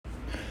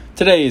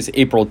Today is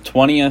April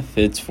 20th.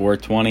 It's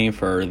 420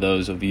 for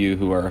those of you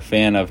who are a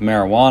fan of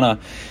marijuana.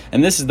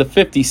 And this is the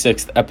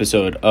 56th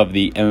episode of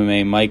the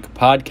MMA Mike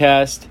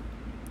podcast.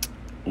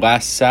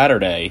 Last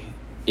Saturday,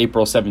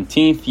 April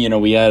 17th,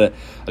 we had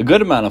a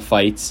good amount of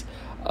fights.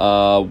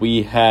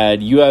 We had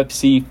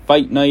UFC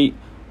Fight Night,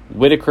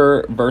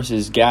 Whittaker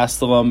versus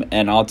Gastelum.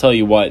 And I'll tell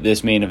you what,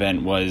 this main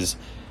event was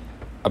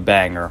a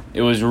banger.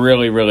 It was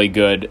really, really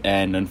good.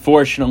 And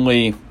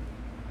unfortunately,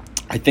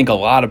 I think a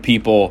lot of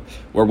people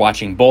were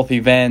watching both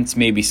events.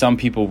 Maybe some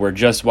people were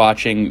just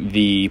watching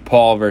the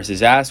Paul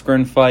versus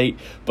Askren fight.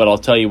 But I'll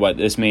tell you what,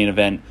 this main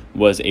event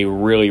was a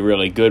really,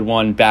 really good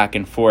one. Back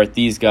and forth.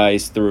 These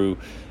guys threw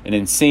an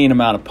insane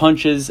amount of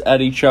punches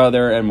at each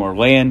other and were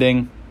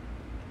landing.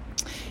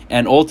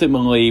 And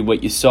ultimately,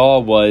 what you saw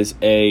was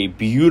a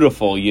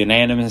beautiful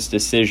unanimous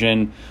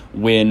decision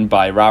win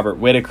by Robert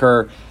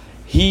Whittaker.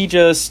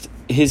 His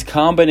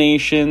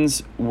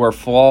combinations were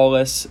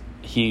flawless.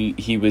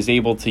 He was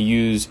able to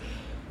use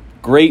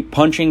great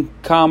punching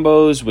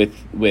combos with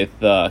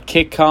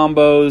kick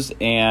combos,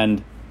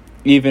 and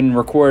even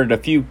recorded a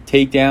few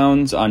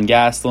takedowns on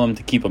Gastelum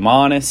to keep him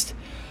honest.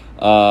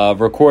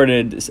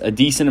 Recorded a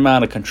decent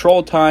amount of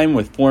control time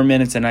with 4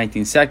 minutes and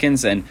 19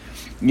 seconds. And,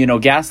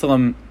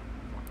 Gastelum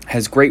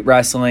has great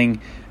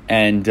wrestling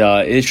and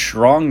is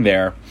strong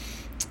there.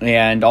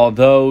 And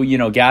although,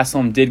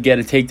 Gastelum did get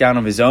a takedown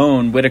of his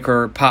own,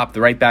 Whittaker popped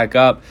right back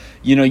up.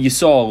 You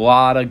saw a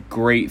lot of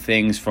great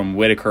things from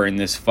Whittaker in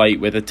this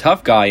fight with a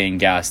tough guy in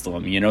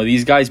Gastelum.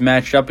 These guys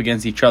matched up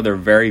against each other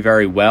very,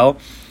 very well.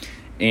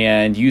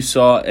 And you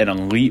saw an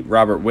elite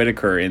Robert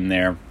Whittaker in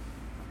there.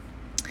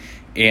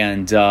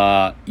 And,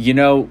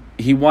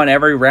 he won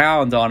every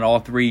round on all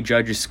three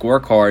judges'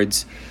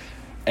 scorecards.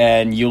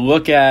 And you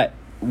look at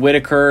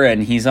Whittaker,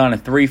 and he's on a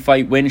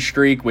 3-fight win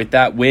streak with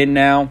that win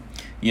now.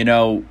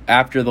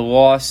 After the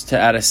loss to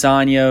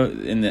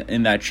Adesanya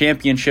in that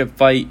championship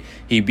fight,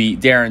 he beat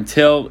Darren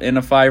Till in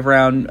a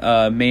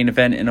 5-round main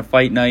event in a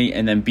fight night,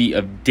 and then beat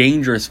a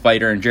dangerous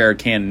fighter in Jared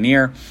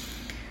Cannonier,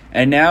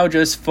 and now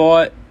just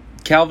fought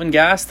Kelvin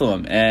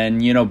Gastelum and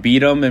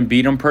beat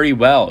him pretty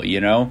well.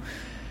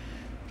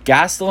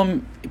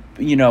 Gastelum,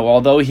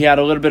 although he had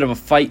a little bit of a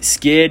fight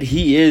skid,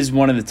 he is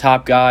one of the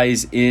top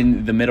guys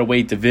in the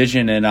middleweight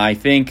division, and I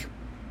think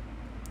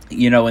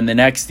in the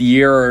next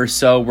year or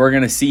so, we're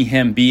going to see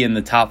him be in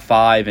the top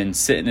 5 and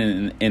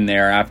sitting in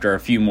there after a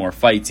few more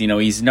fights.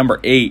 He's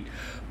number 8,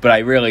 but I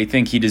really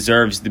think he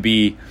deserves to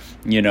be,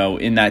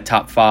 in that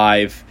top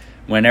 5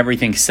 when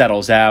everything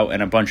settles out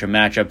and a bunch of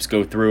matchups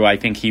go through. I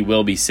think he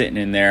will be sitting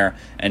in there,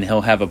 and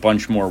he'll have a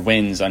bunch more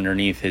wins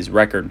underneath his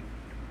record.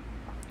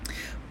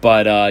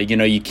 But,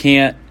 you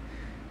can't,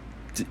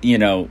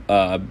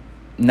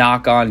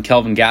 knock on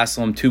Kelvin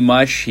Gastelum too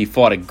much. He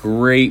fought a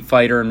great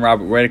fighter in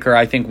Robert Whittaker.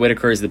 I think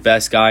Whittaker is the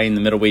best guy in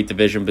the middleweight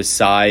division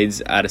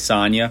besides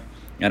Adesanya,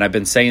 and I've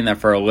been saying that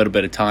for a little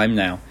bit of time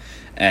now.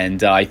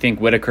 And I think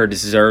Whittaker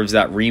deserves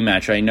that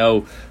rematch. I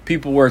know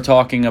people were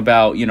talking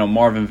about,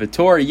 Marvin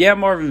Vettori. Yeah,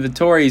 Marvin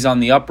Vettori's on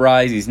the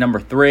uprise. He's number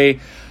 3.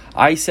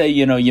 I say,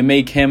 you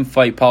make him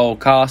fight Paulo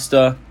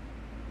Costa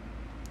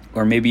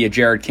or maybe a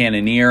Jared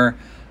Cannonier,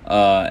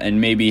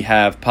 and maybe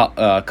have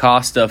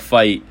Costa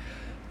fight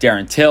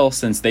Darren Till,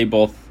 since they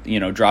both,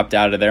 dropped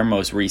out of their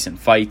most recent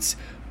fights.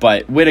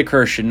 But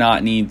Whittaker should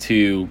not need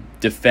to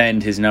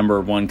defend his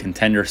number 1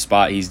 contender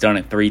spot. He's done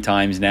it 3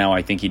 times now.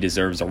 I think he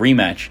deserves a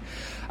rematch.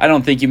 I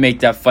don't think you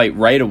make that fight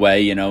right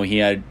away. He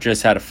had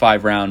just had a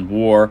 5-round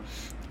war.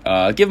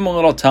 Give him a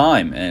little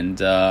time,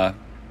 and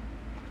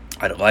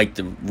I'd like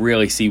to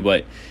really see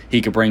what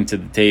he could bring to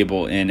the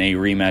table in a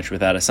rematch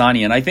with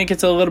Adesanya. And I think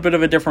it's a little bit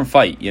of a different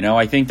fight.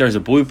 I think there's a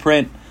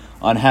blueprint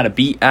on how to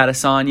beat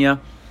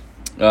Adesanya.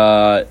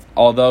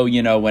 Although,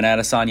 when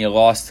Adesanya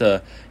lost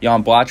to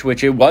Jan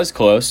Blachowicz, it was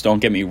close, don't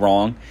get me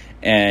wrong.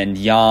 And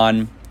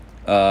Jan,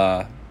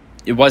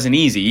 it wasn't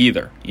easy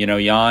either.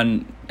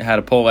 Jan had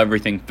to pull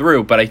everything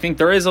through. But I think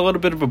there is a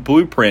little bit of a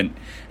blueprint.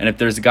 And if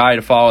there's a guy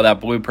to follow that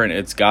blueprint,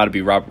 it's got to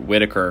be Robert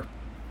Whittaker.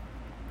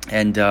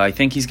 And I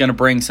think he's going to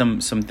bring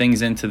some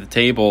things into the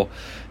table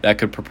that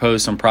could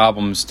propose some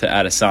problems to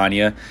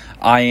Adesanya.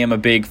 I am a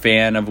big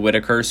fan of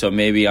Whittaker, so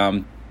maybe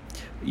I'm,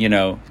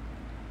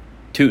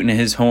 tooting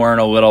his horn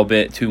a little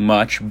bit too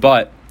much,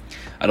 but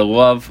I'd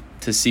love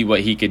to see what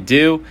he could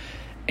do.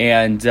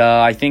 And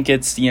I think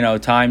it's,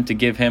 time to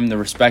give him the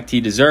respect he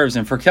deserves.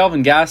 And for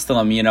Kelvin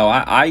Gastelum,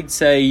 I'd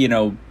say,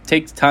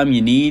 take the time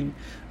you need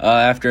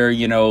after,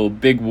 a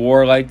big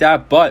war like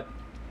that, but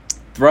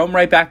throw him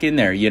right back in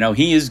there.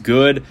 He is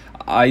good.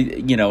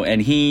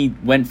 And he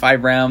went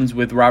 5 rounds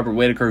with Robert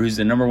Whittaker, who's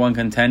the number 1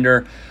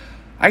 contender.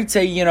 I'd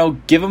say,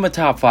 give him a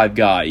top 5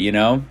 guy,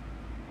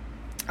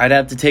 I'd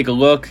have to take a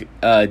look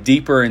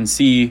deeper and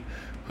see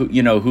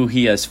who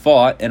he has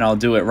fought, and I'll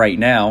do it right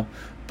now.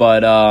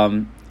 But,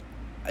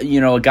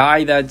 a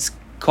guy that's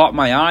caught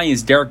my eye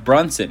is Derek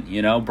Brunson.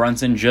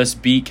 Brunson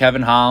just beat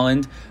Kevin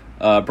Holland.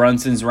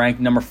 Brunson's ranked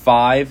number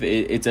 5.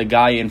 It's a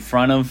guy in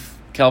front of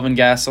Kelvin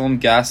Gastelum.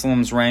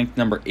 Gastelum's ranked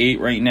number 8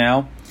 right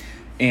now.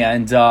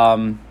 And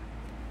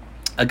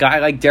a guy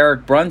like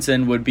Derek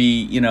Brunson would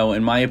be,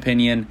 in my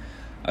opinion,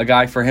 a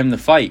guy for him to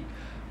fight.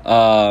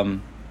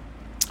 I'm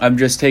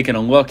just taking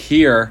a look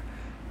here.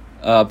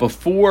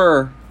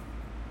 Before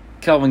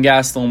Kelvin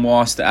Gastelum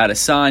lost to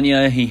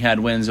Adesanya, he had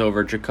wins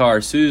over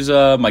Jakar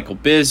Souza, Michael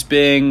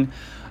Bisping.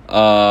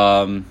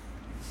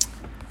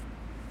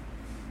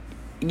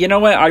 You know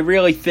what? I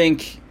really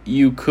think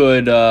you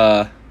could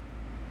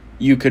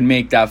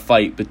make that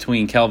fight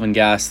between Kelvin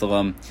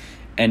Gastelum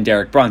and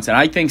Derek Brunson.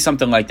 I think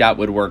something like that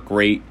would work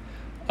great,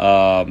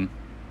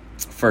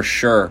 for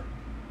sure,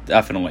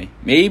 definitely.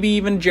 Maybe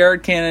even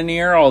Jared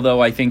Cannonier,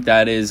 although I think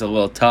that is a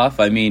little tough.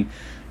 I mean,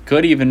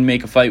 could even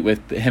make a fight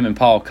with him and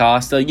Paulo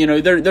Costa.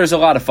 There's a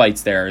lot of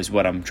fights there, is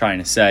what I'm trying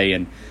to say.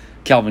 And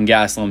Kelvin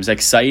Gastelum's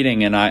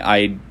exciting, and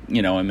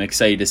I'm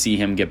excited to see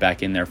him get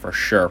back in there for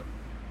sure.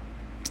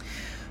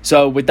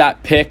 So with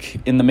that pick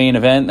in the main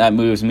event, that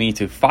moves me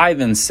to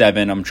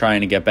 5-7. I'm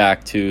trying to get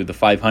back to the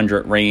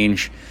 500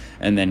 range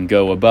and then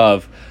go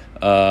above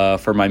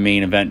for my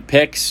main event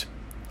picks.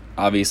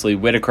 Obviously,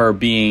 Whittaker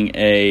being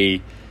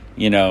a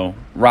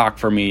rock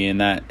for me in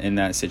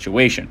that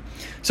situation.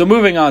 So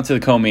moving on to the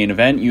co-main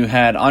event, you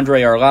had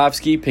Andrei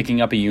Arlovski picking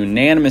up a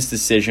unanimous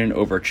decision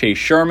over Chase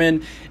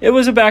Sherman. It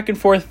was a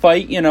back-and-forth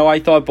fight. I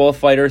thought both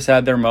fighters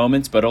had their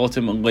moments, but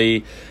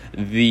ultimately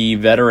the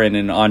veteran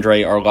in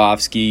Andrei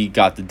Arlovski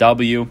got the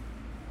W.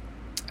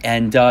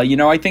 And,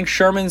 I think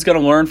Sherman's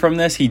going to learn from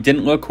this. He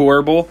didn't look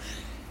horrible,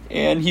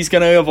 and he's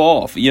going to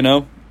evolve,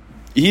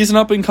 He's an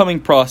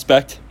up-and-coming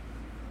prospect.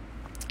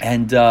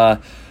 And, I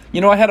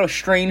had a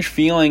strange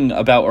feeling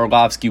about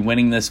Arlovski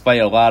winning this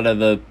fight. A lot of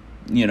the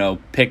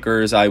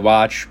pickers I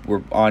watched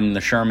were on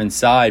the Sherman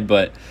side,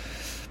 but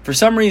for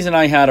some reason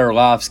I had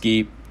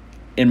Arlovski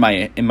in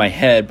my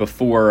head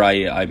before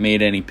I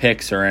made any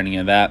picks or any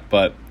of that.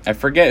 But I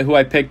forget who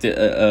I picked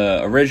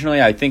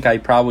originally. I think I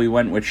probably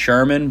went with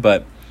Sherman,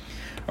 but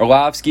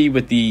Arlovski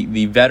with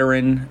the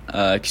veteran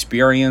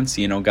experience,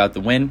 got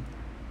the win.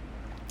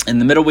 In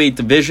the middleweight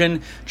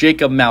division,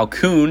 Jacob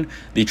Malkoun,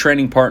 the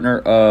training partner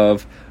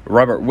of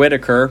Robert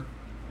Whittaker,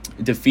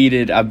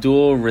 defeated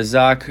Abdul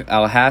Razak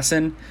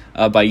Al-Hassan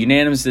by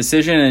unanimous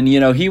decision. And,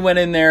 he went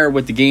in there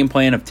with the game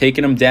plan of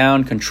taking him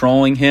down,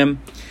 controlling him,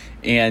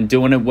 and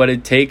doing what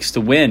it takes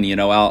to win.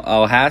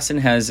 Al-Hassan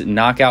has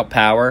knockout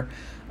power,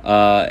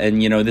 and,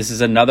 this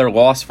is another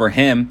loss for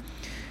him.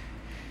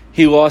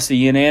 He lost a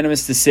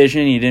unanimous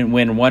decision. He didn't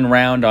win one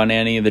round on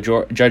any of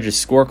the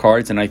judges'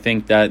 scorecards, and I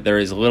think that there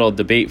is little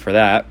debate for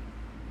that.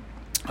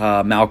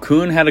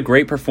 Malkoun had a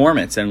great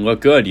performance and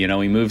looked good. He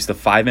moves to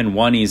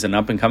 5-1. He's an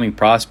up-and-coming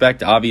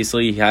prospect.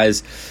 Obviously, he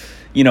has,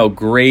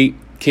 great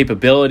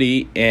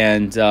capability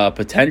and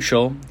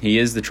potential. He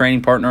is the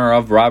training partner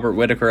of Robert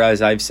Whittaker,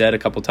 as I've said a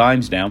couple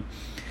times now,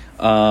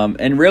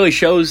 and really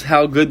shows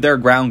how good their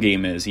ground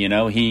game is.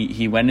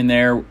 He went in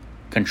there,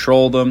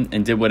 controlled them,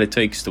 and did what it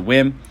takes to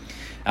win.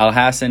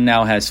 Al-Hassan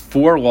now has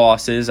 4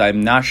 losses.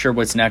 I'm not sure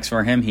what's next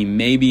for him. He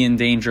may be in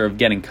danger of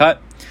getting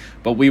cut,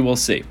 but we will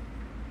see.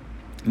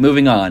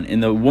 Moving on,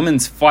 in the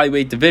women's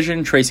flyweight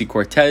division, Tracy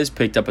Cortez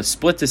picked up a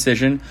split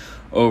decision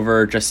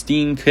over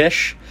Justine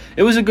Kish.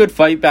 It was a good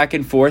fight back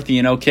and forth.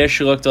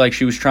 Kish looked like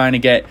she was trying to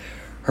get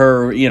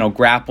her,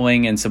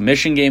 grappling and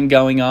submission game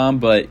going on,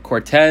 but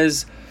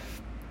Cortez,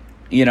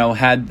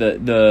 had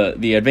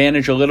the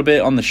advantage a little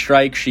bit on the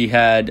strike. She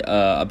had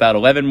about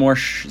 11 more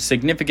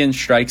significant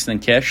strikes than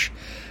Kish,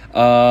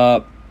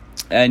 and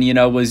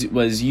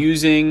was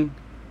using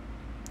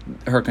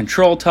her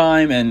control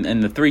time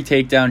and the 3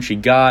 takedowns she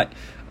got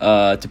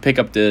to pick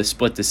up the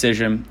split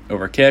decision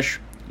over Kish.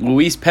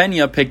 Luis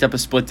Pena picked up a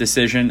split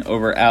decision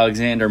over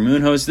Alexander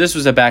Munoz. This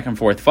was a back and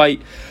forth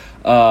fight.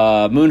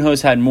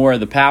 Munoz had more of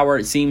the power,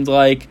 it seemed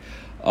like.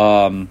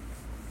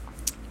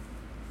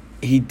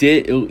 He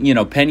did,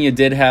 Pena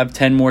did have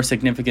 10 more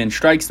significant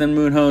strikes than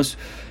Munoz.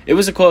 It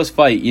was a close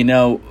fight.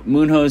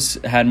 Munoz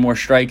had more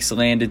strikes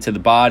landed to the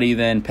body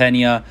than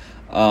Pena.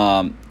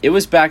 It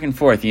was back and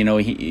forth.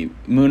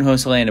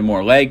 Munoz landed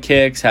more leg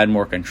kicks, had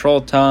more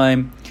control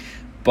time,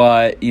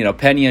 but,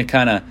 Pena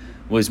kind of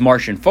was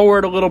marching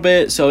forward a little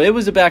bit. So it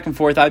was a back and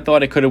forth. I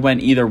thought it could have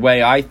went either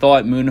way. I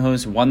thought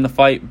Munoz won the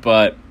fight,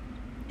 but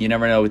you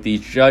never know with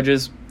these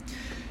judges.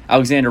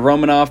 Alexander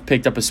Romanov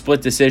picked up a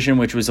split decision,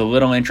 which was a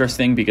little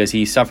interesting because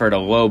he suffered a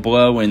low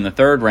blow in the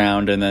 3rd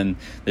round, and then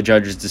the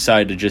judges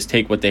decided to just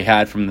take what they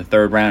had from the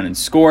 3rd round and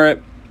score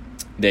it.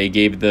 They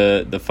gave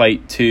the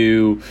fight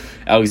to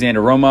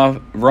Alexander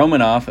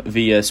Romanov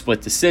via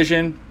split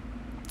decision.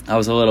 That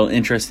was a little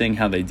interesting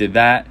how they did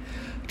that.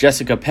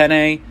 Jessica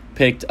Penne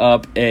picked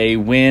up a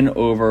win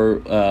over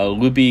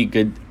Lupi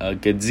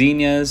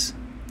Godinez.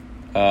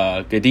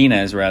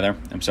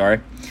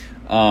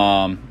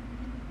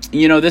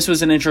 This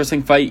was an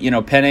interesting fight.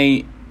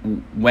 Penne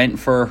went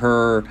for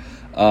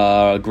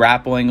her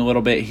grappling a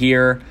little bit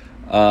here.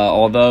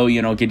 Although,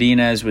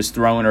 Godinez was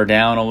throwing her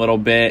down a little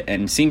bit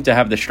and seemed to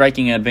have the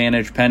striking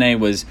advantage. Penne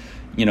was,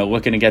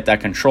 looking to get that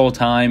control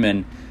time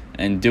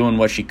and doing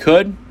what she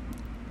could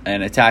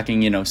and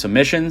attacking,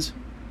 submissions.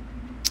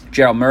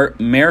 Gerald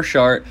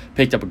Meerschaert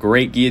picked up a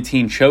great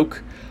guillotine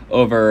choke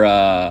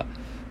over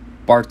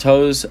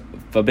Bartosz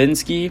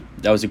Fabinski.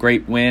 That was a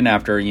great win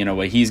after,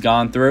 what he's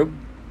gone through.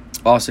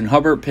 Austin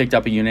Hubbard picked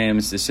up a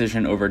unanimous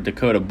decision over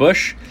Dakota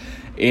Bush.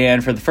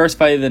 And for the first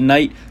fight of the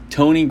night,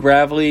 Tony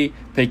Gravely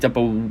picked up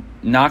a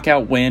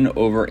knockout win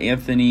over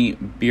Anthony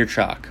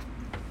Birchak.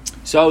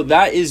 So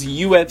that is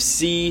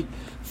UFC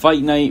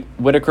Fight Night,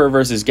 Whittaker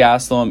versus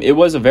Gastelum. It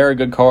was a very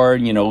good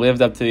card,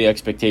 lived up to the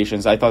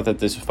expectations. I thought that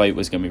this fight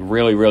was going to be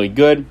really, really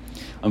good.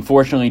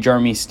 Unfortunately,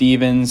 Jeremy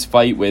Stevens'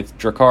 fight with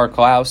Drakkar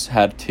Klose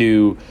had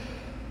to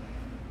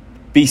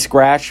be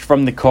scratched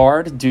from the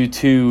card due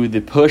to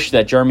the push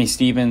that Jeremy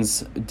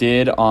Stevens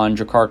did on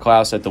Drakkar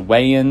Klose at the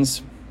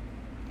weigh-ins.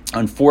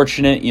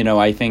 Unfortunate,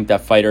 I think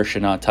that fighters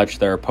should not touch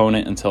their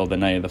opponent until the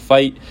night of the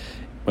fight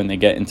when they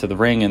get into the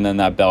ring, and then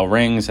that bell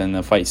rings and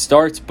the fight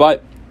starts.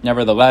 But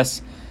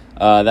nevertheless,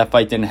 that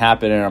fight didn't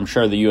happen, and I'm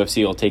sure the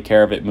UFC will take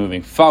care of it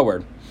moving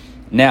forward.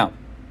 Now,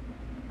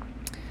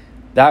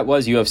 that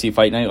was UFC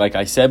Fight Night, like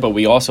I said, but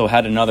we also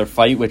had another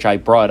fight, which I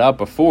brought up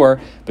before,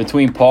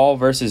 between Paul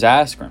versus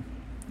Askren.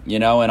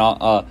 And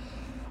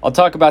I'll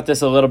talk about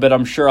this a little bit.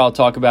 I'm sure I'll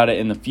talk about it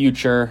in the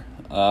future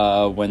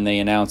when they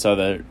announce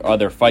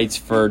other fights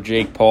for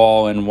Jake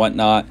Paul and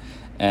whatnot.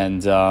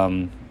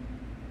 And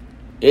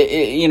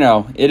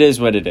it is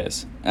what it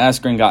is.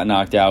 Askren got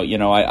knocked out.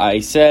 I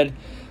said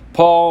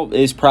Paul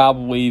is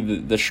probably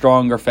the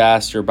stronger,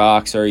 faster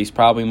boxer. He's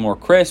probably more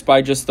crisp.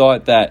 I just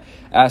thought that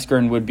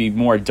Askren would be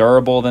more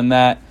durable than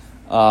that.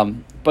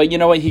 But you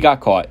know what? He got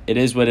caught. It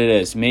is what it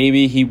is.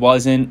 Maybe he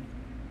wasn't.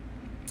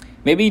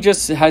 Maybe he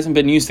just hasn't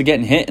been used to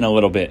getting hit in a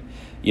little bit.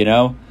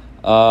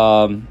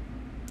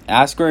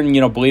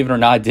 Askren, believe it or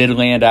not, did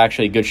land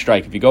actually a good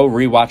strike. If you go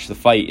rewatch the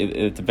fight,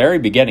 at the very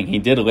beginning, he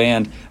did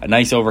land a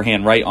nice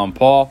overhand right on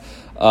Paul.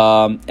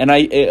 And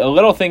a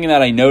little thing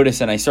that I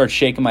noticed, and I started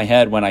shaking my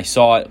head when I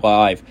saw it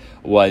live,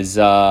 was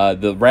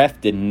the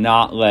ref did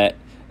not let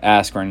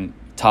Askren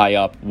tie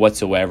up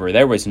whatsoever.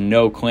 There was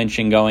no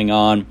clinching going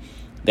on.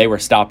 They were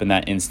stopping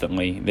that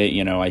instantly.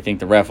 I think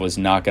the ref was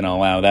not going to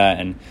allow that,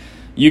 and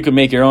you can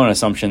make your own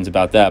assumptions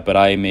about that, but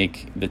I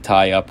make the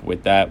tie up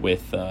with that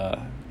with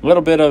a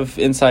little bit of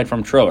insight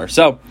from Triller.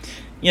 So,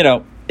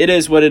 it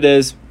is what it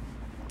is.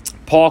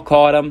 Paul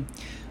caught him.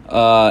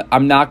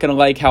 I'm not going to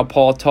like how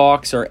Paul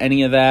talks or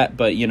any of that,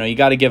 but, you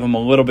got to give him a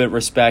little bit of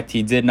respect.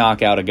 He did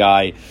knock out a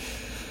guy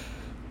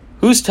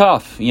who's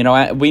tough. We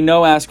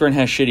know Askren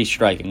has shitty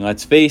striking.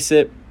 Let's face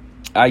it.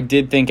 I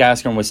did think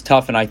Askren was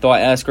tough, and I thought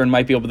Askren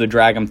might be able to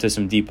drag him to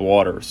some deep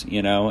waters,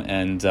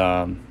 and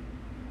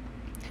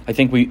I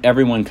think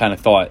everyone kind of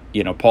thought,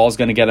 Paul's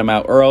going to get him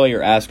out early or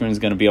Askren's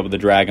going to be able to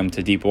drag him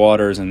to deep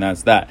waters, and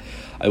that's that.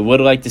 I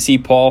would like to see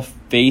Paul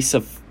face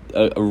a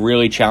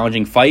really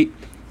challenging fight.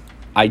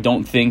 I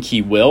don't think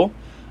he will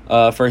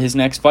for his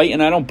next fight,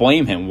 and I don't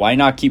blame him. Why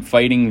not keep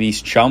fighting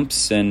these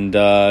chumps and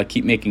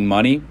keep making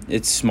money?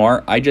 It's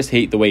smart. I just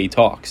hate the way he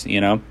talks,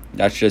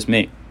 That's just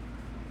me.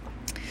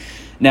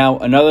 Now,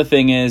 another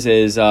thing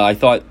is I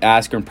thought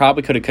Askren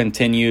probably could have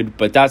continued,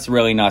 but that's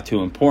really not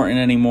too important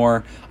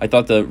anymore. I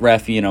thought the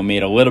ref,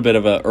 made a little bit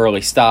of an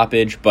early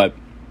stoppage, but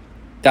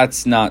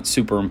that's not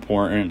super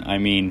important. I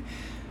mean,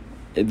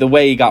 the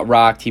way he got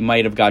rocked, he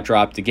might have got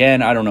dropped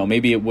again. I don't know.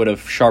 Maybe it would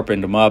have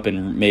sharpened him up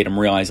and made him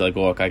realize,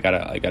 look, I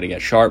gotta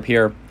get sharp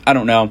here. I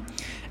don't know.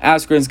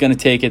 Askren's going to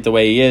take it the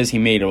way he is. He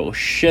made a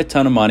shit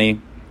ton of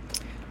money,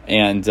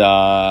 and,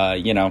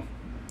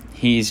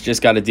 he's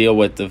just got to deal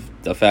with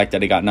the fact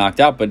that he got knocked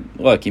out. But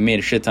look, he made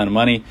a shit ton of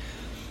money.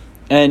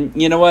 And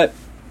you know what?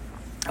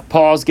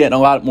 Paul's getting a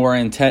lot more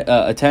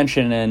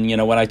attention. And,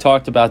 when I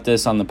talked about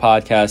this on the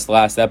podcast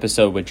last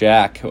episode with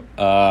Jack,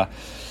 I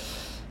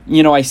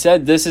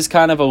said this is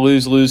kind of a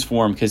lose-lose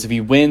for him, because if he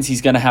wins,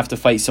 he's going to have to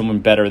fight someone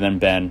better than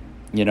Ben,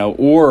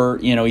 or,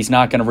 he's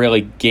not going to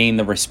really gain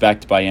the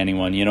respect by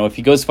anyone. If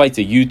he goes fights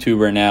a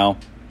YouTuber now,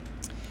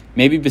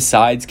 maybe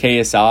besides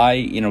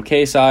KSI,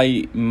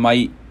 KSI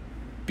might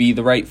be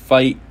the right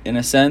fight in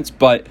a sense,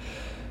 but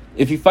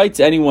if he fights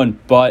anyone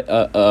but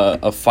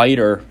a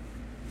fighter,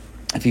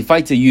 if he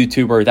fights a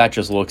YouTuber, that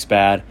just looks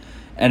bad.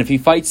 And if he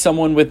fights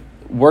someone with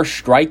worse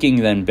striking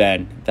than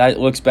Ben, that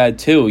looks bad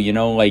too.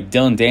 Like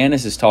Dylan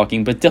Dennis is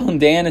talking, but Dylan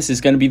Dennis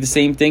is going to be the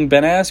same thing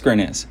Ben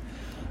Askren is.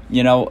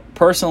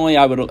 Personally,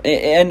 I would,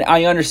 and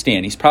I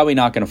understand he's probably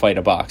not going to fight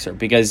a boxer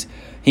because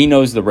he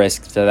knows the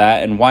risk to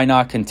that, and why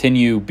not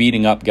continue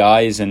beating up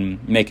guys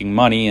and making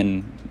money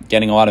and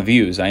getting a lot of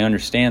views? I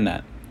understand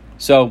that.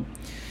 So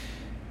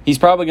he's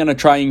probably going to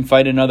try and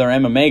fight another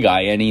MMA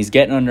guy, and he's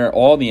getting under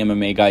all the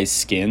MMA guys'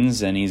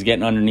 skins, and he's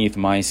getting underneath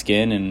my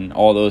skin and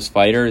all those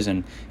fighters,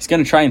 and he's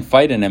going to try and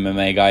fight an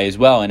MMA guy as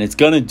well, and it's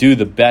going to do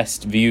the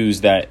best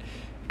views that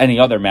any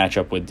other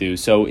matchup would do,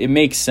 so it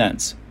makes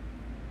sense.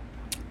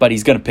 But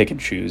he's going to pick and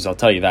choose, I'll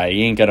tell you that.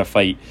 He ain't going to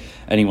fight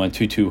anyone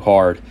too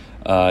hard.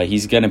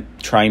 He's going to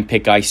try and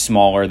pick guys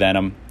smaller than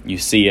him. You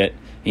see it.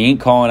 He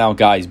ain't calling out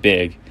guys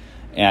big,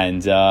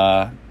 and,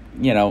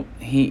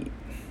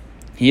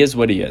 he is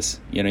what he is.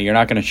 You're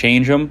not going to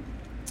change him,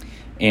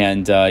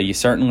 and you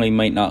certainly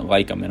might not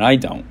like him, and I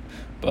don't.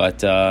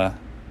 But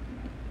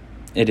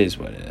it is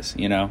what it is.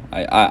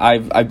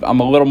 I'm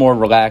a little more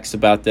relaxed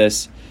about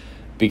this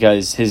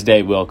because his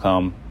day will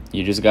come.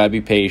 You just got to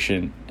be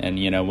patient. And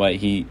you know what?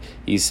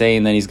 He's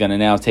saying that he's going to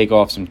now take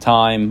off some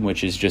time,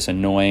 which is just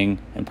annoying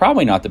and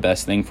probably not the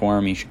best thing for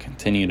him. He should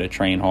continue to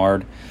train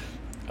hard.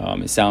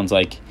 It sounds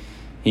like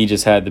he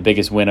just had the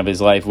biggest win of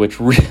his life, which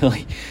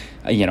really,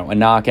 a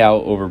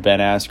knockout over Ben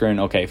Askren.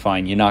 Okay,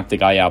 fine. You knocked the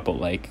guy out, but,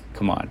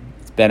 come on.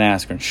 It's Ben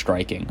Askren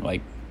striking.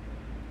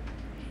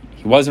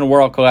 He wasn't a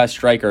world-class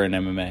striker in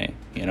MMA.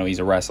 He's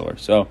a wrestler.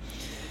 So,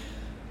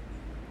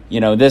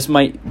 this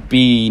might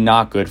be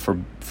not good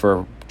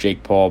for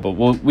Jake Paul, but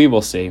we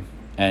will see.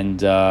 And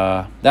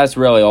that's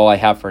really all I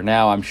have for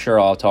now. I'm sure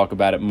I'll talk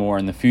about it more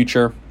in the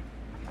future.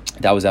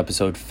 That was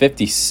episode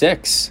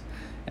 56.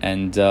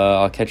 And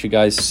I'll catch you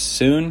guys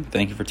soon.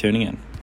 Thank you for tuning in.